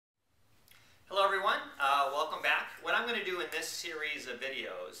in this series of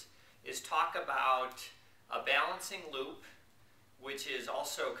videos is talk about a balancing loop, which is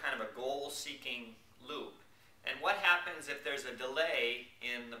also kind of a goal-seeking loop, and what happens if there's a delay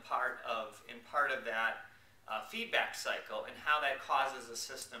in part of that feedback cycle, and how that causes a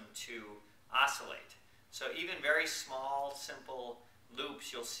system to oscillate. So even very small, simple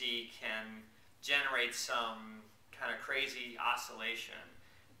loops you'll see can generate some kind of crazy oscillation,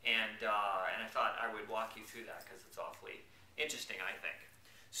 and I thought I would walk you through that because it's awfully interesting, I think.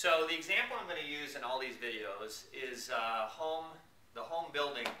 So the example I'm going to use in all these videos is the home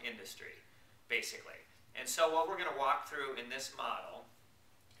building industry, basically. And so what we're going to walk through in this model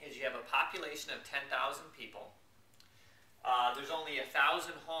is you have a population of 10,000 people. There's only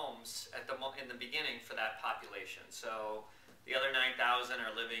 1,000 homes in the beginning for that population. So the other 9,000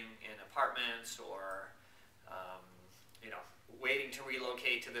 are living in apartments or waiting to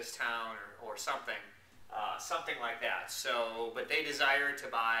relocate to this town or something, something like that. So, but they desire to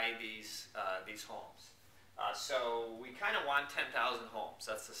buy these homes. So we kind of want 10,000 homes.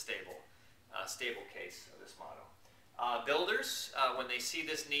 That's the stable case of this model. Builders, when they see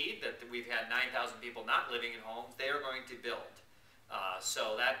this need, that we've had 9,000 people not living in homes, they are going to build.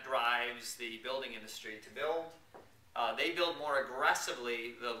 So that drives the building industry to build. They build more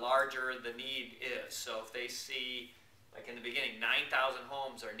aggressively the larger the need is. So if they see, like in the beginning, 9,000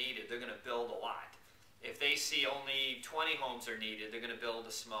 homes are needed, they're going to build a lot. If they see only 20 homes are needed, they're going to build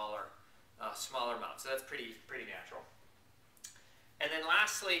a smaller amount. So that's pretty natural. And then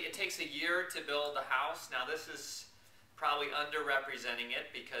lastly, it takes a year to build a house. Now this is probably underrepresenting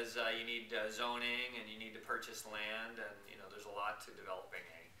it because you need zoning and you need to purchase land, and there's a lot to developing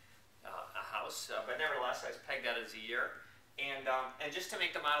a house. But nevertheless, I pegged that as a year. And just to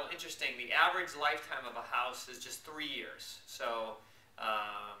make the model interesting, the average lifetime of a house is just 3 years. So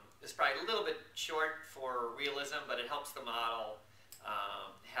it's probably a little bit short for realism, but it helps the model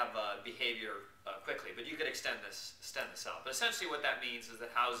have behavior quickly. But you could extend this out. But essentially what that means is that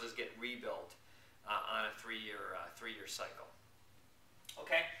houses get rebuilt on a three-year cycle.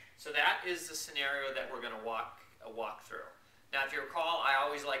 Okay, so that is the scenario that we're going to walk through. Now, if you recall, I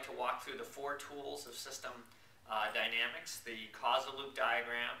always like to walk through the 4 tools of system dynamics: the causal loop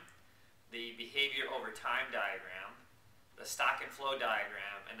diagram, the behavior over time diagram, the stock and flow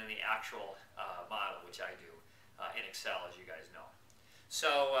diagram, and then the actual model, which I do in Excel, as you guys know.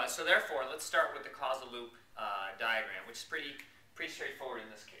 So therefore, let's start with the causal loop diagram, which is pretty straightforward in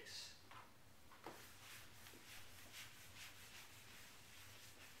this case.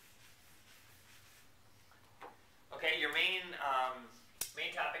 Okay, your main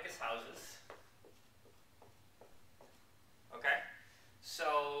topic is houses. Okay,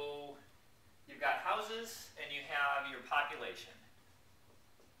 so you've got houses and you have your population.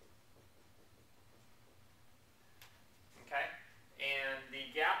 Okay, and the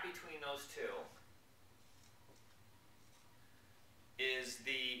gap between those two is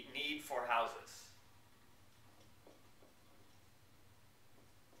the need for houses.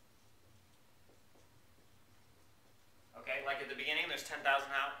 Okay, like at the beginning, there's 1,000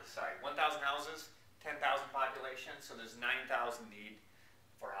 houses, 10,000 population, so there's 9,000 need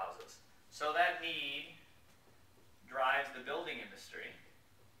for houses. So that need drives the building industry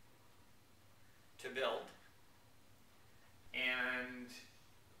to build, and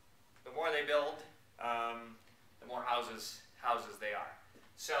the more they build, the more houses they are.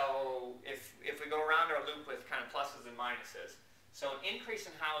 So if we go around our loop with kind of pluses and minuses, so an increase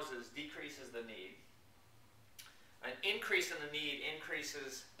in houses decreases the need. An increase in the need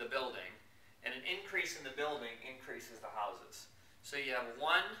increases the building, and an increase in the building increases the houses. So you have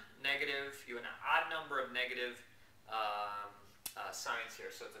one negative, you have an odd number of negative signs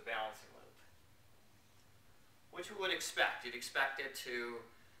here, so it's a balancing loop. Which we would expect. You'd expect it to,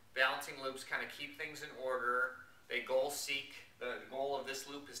 balancing loops kind of keep things in order. They goal seek. The goal of this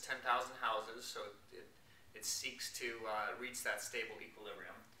loop is 10,000 houses, so it seeks to reach that stable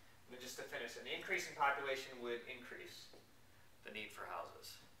equilibrium. And just to finish, an increase in population would increase the need for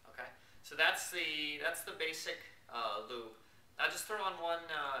houses. Okay, so that's the basic loop. I'll just throw on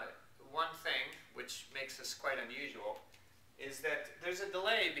one thing which makes this quite unusual, is that there's a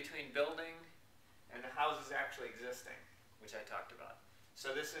delay between building and the houses actually existing, which I talked about.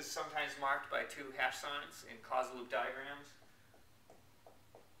 So this is sometimes marked by 2 hash signs in causal loop diagrams,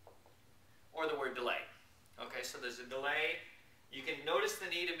 or the word delay. Okay, so there's a delay. You can notice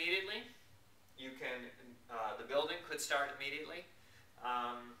the need immediately. You can, the building could start immediately,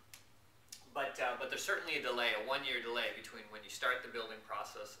 but there's certainly a delay, a 1-year delay between when you start the building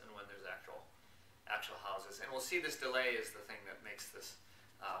process and when there's actual houses. And we'll see this delay is the thing that makes this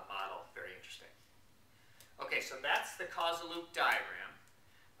model very interesting. Okay, so that's the causal loop diagram.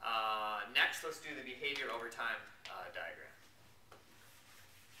 Next, let's do the behavior over time diagram.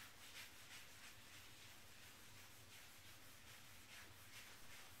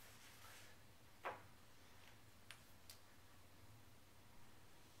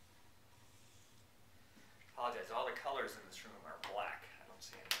 Apologize, all the colors in this room are black. I don't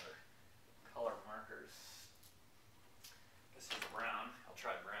see any other color markers. This is brown. I'll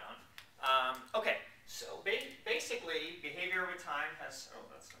try brown. Okay, so basically, behavior over time has, oh,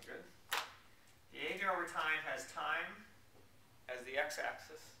 that's not good. Behavior over time has time as the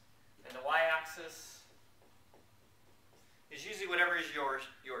x-axis, and the y-axis is usually whatever is your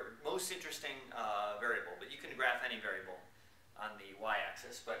most interesting variable, but you can graph any variable on the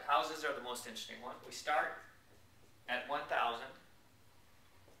y-axis, but houses are the most interesting one. We start at 1,000.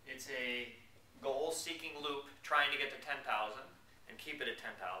 It's a goal-seeking loop trying to get to 10,000 and keep it at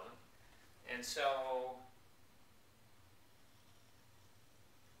 10,000. And so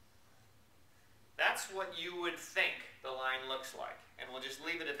that's what you would think the line looks like. And we'll just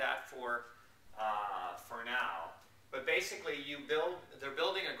leave it at that for now. But basically, they're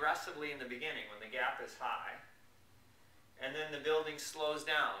building aggressively in the beginning when the gap is high. And then the building slows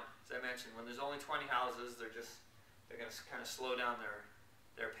down. As I mentioned, when there's only 20 houses, they're going to kind of slow down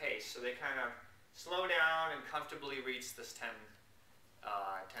their pace. So they kind of slow down and comfortably reach this 10,000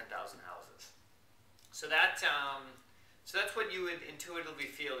 houses. So that's what you would intuitively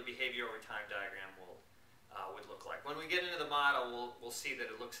feel the behavior over time diagram would look like. When we get into the model, we'll see that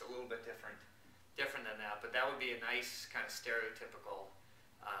it looks a little bit different than that. But that would be a nice kind of stereotypical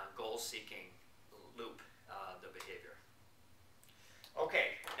goal-seeking loop, the behavior.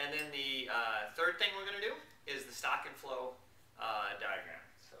 Okay, and then the third thing we're going to do is the stock and flow diagram.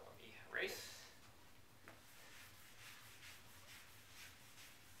 So let me erase.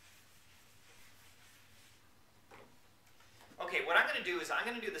 Okay, what I'm going to do is I'm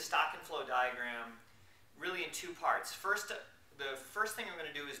going to do the stock and flow diagram really in two parts. The first thing I'm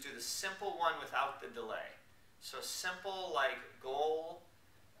going to do is do the simple one without the delay. So simple like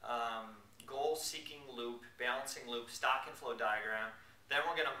goal-seeking loop, balancing loop, stock and flow diagram. Then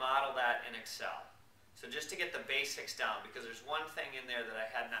we're going to model that in Excel. So just to get the basics down, because there's one thing in there that I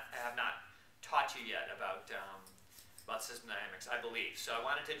have not taught you yet about system dynamics, I believe. So I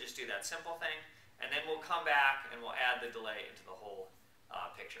wanted to just do that simple thing, and then we'll come back and we'll add the delay into the whole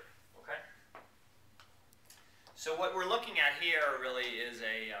picture. Okay? So what we're looking at here really is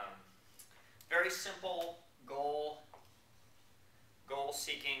a very simple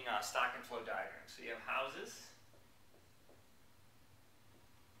goal-seeking stock and flow diagram. So you have houses.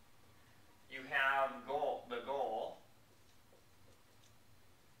 You have the goal,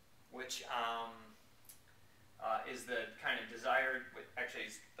 which is the kind of desired, actually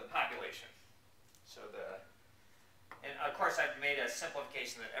is the population. So and of course I've made a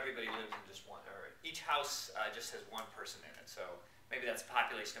simplification that everybody lives in just one, or each house just has one person in it. So maybe that's a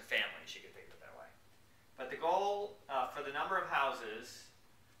population of families, you could think of it that way. But the goal for the number of houses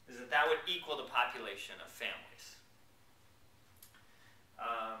is that would equal the population of families.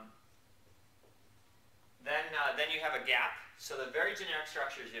 Then you have a gap. So the very generic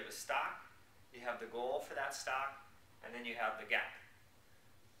structure is you have a stock, you have the goal for that stock, and then you have the gap.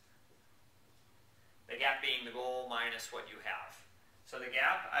 The gap being the goal minus what you have. So the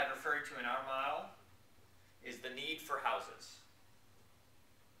gap I've referred to in our model is the need for houses.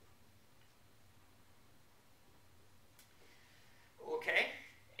 Okay,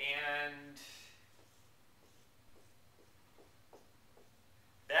 and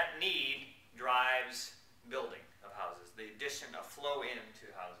that need drives building of houses, the addition of flow into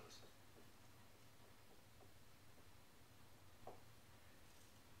houses.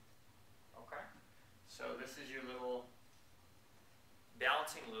 Okay, so this is your little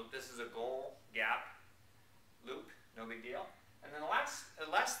balancing loop. This is a goal gap loop, no big deal. And then the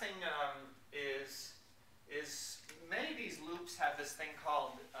last thing is many of these loops have this thing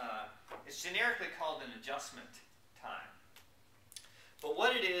called, it's generically called an adjustment time. But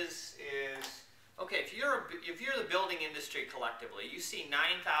what it is, okay, if you're the building industry collectively, you see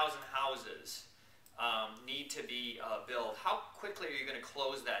 9,000 houses need to be built. How quickly are you going to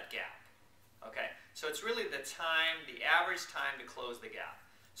close that gap? Okay, so it's really the time, the average time to close the gap.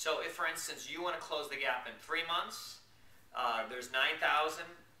 So if, for instance, you want to close the gap in 3 months, there's 9,000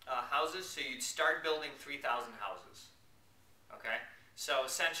 houses, so you'd start building 3,000 houses. Okay, so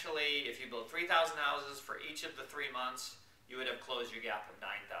essentially, if you build 3,000 houses for each of the 3 months, you would have closed your gap of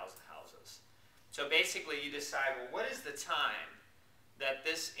 9,000 houses. So basically, you decide, well, what is the time that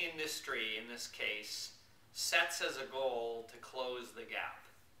this industry, in this case, sets as a goal to close the gap?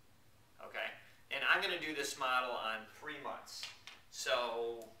 Okay, and I'm going going to do this model on 3 months.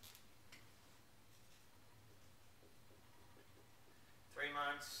 So 3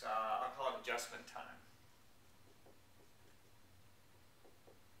 months, I'll call it adjustment time.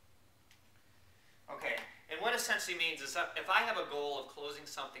 Okay, and what essentially means is that if I have a goal of closing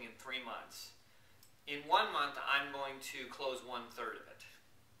something in 3 months, in 1 month I'm going to close 1/3 of it.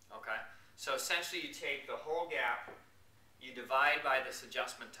 Okay, so essentially you take the whole gap, you divide by this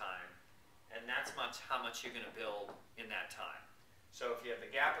adjustment time, and that's how much you're going to build in that time. So if you have the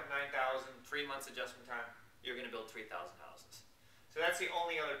gap of 9,000, 3 months adjustment time, you're going to build 3,000 houses. So that's the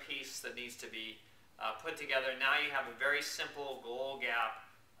only other piece that needs to be put together. Now you have a very simple goal gap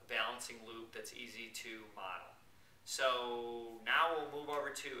balancing loop that's easy to model. So now we'll move over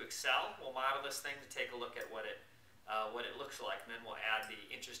to Excel. We'll model this thing to take a look at what it looks like, and then we'll add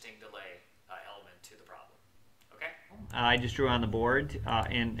the interesting delay element to the problem. Okay? I just drew on the board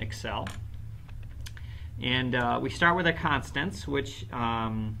in Excel. And we start with our constants, which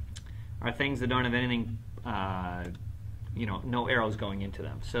are things that don't have anything, no arrows going into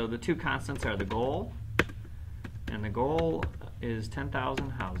them. So the two constants are the goal, and the goal is 10,000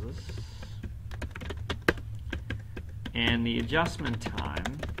 houses. And the adjustment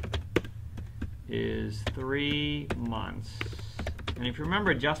time is 3 months. And if you remember,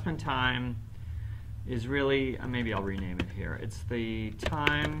 adjustment time is really, maybe I'll rename it here. It's the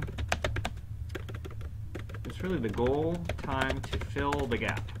time, it's really the goal time to fill the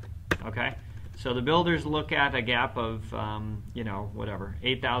gap. Okay? So the builders look at a gap of, whatever,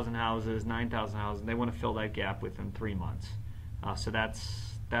 8,000 houses, 9,000 houses. They want to fill that gap within 3 months. So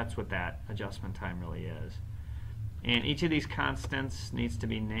that's what that adjustment time really is. And each of these constants needs to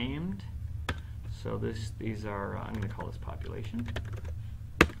be named. So these are, I'm going to call this population.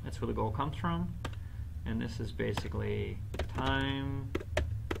 That's where the goal comes from. And this is basically time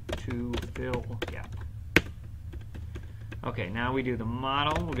to fill gap. Okay, now we do the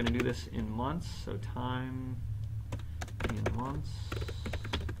model. We're going to do this in months. So time in months.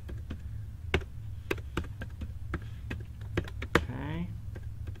 Okay.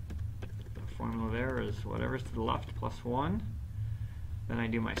 The formula there is whatever's to the left plus 1. Then I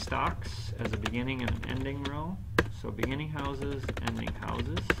do my stocks as a beginning and an ending row. So beginning houses, ending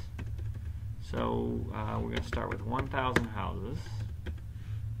houses. So we're going to start with 1,000 houses.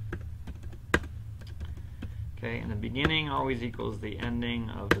 Okay, and the beginning always equals the ending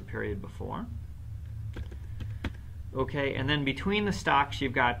of the period before. Okay, and then between the stocks,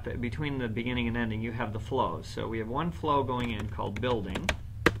 you've got, between the beginning and ending, you have the flows. So we have one flow going in called building.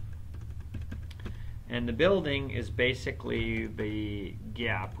 And the building is basically the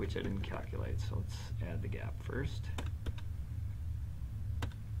gap, which I didn't calculate. So let's add the gap first.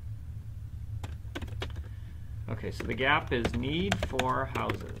 Okay, so the gap is need for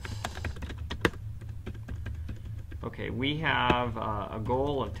houses. Okay, we have a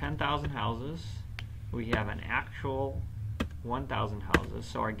goal of 10,000 houses. We have an actual 1,000 houses,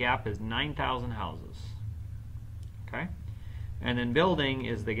 so our gap is 9,000 houses. Okay? And then building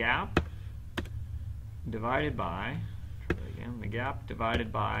is the gap divided by, try that again, the gap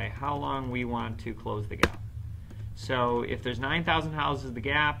divided by how long we want to close the gap. So if there's 9,000 houses, the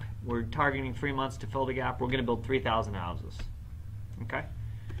gap, we're targeting 3 months to fill the gap, we're going to build 3,000 houses. Okay?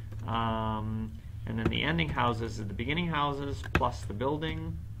 And then the ending houses are the beginning houses plus the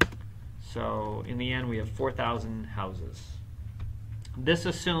building. So in the end, we have 4,000 houses. This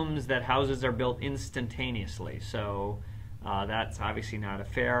assumes that houses are built instantaneously. So that's obviously not a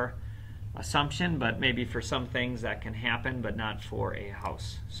fair assumption, but maybe for some things that can happen, but not for a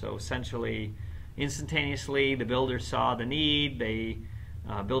house. So essentially, instantaneously, the builders saw the need. They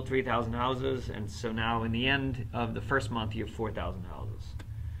built 3,000 houses. And so now in the end of the first month, you have 4,000 houses.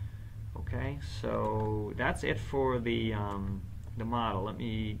 Okay, so that's it for the model. Let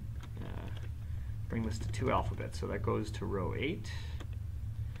me bring this to 2 alphabets. So that goes to row 8.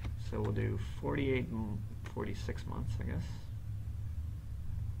 So we'll do 48, 46 months, I guess.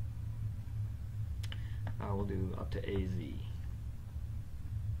 We'll do up to AZ.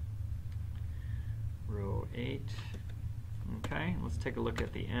 Row 8. Okay, let's take a look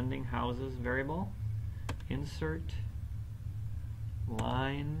at the ending houses variable. Insert,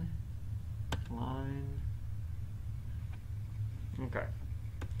 line. Okay.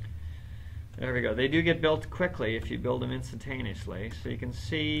 There we go. They do get built quickly if you build them instantaneously. So you can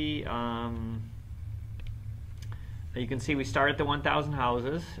see we start at the 1,000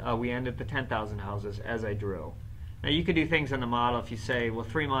 houses. We end at the 10,000 houses as I drew. Now you could do things in the model if you say, well,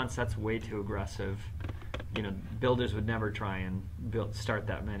 3 months, that's way too aggressive. Builders would never try and start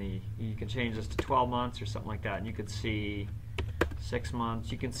that many. You can change this to 12 months or something like that, and you could see 6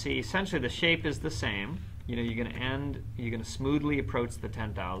 months. You can see essentially the shape is the same. You know, you're going to smoothly approach the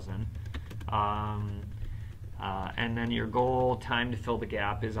 10,000. And then your goal time to fill the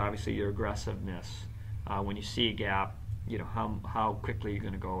gap is obviously your aggressiveness. When you see a gap, you know, how quickly you're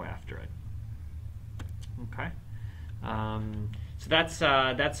going to go after it. Okay. So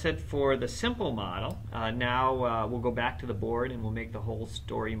that's it for the simple model. Now we'll go back to the board and we'll make the whole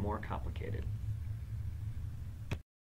story more complicated.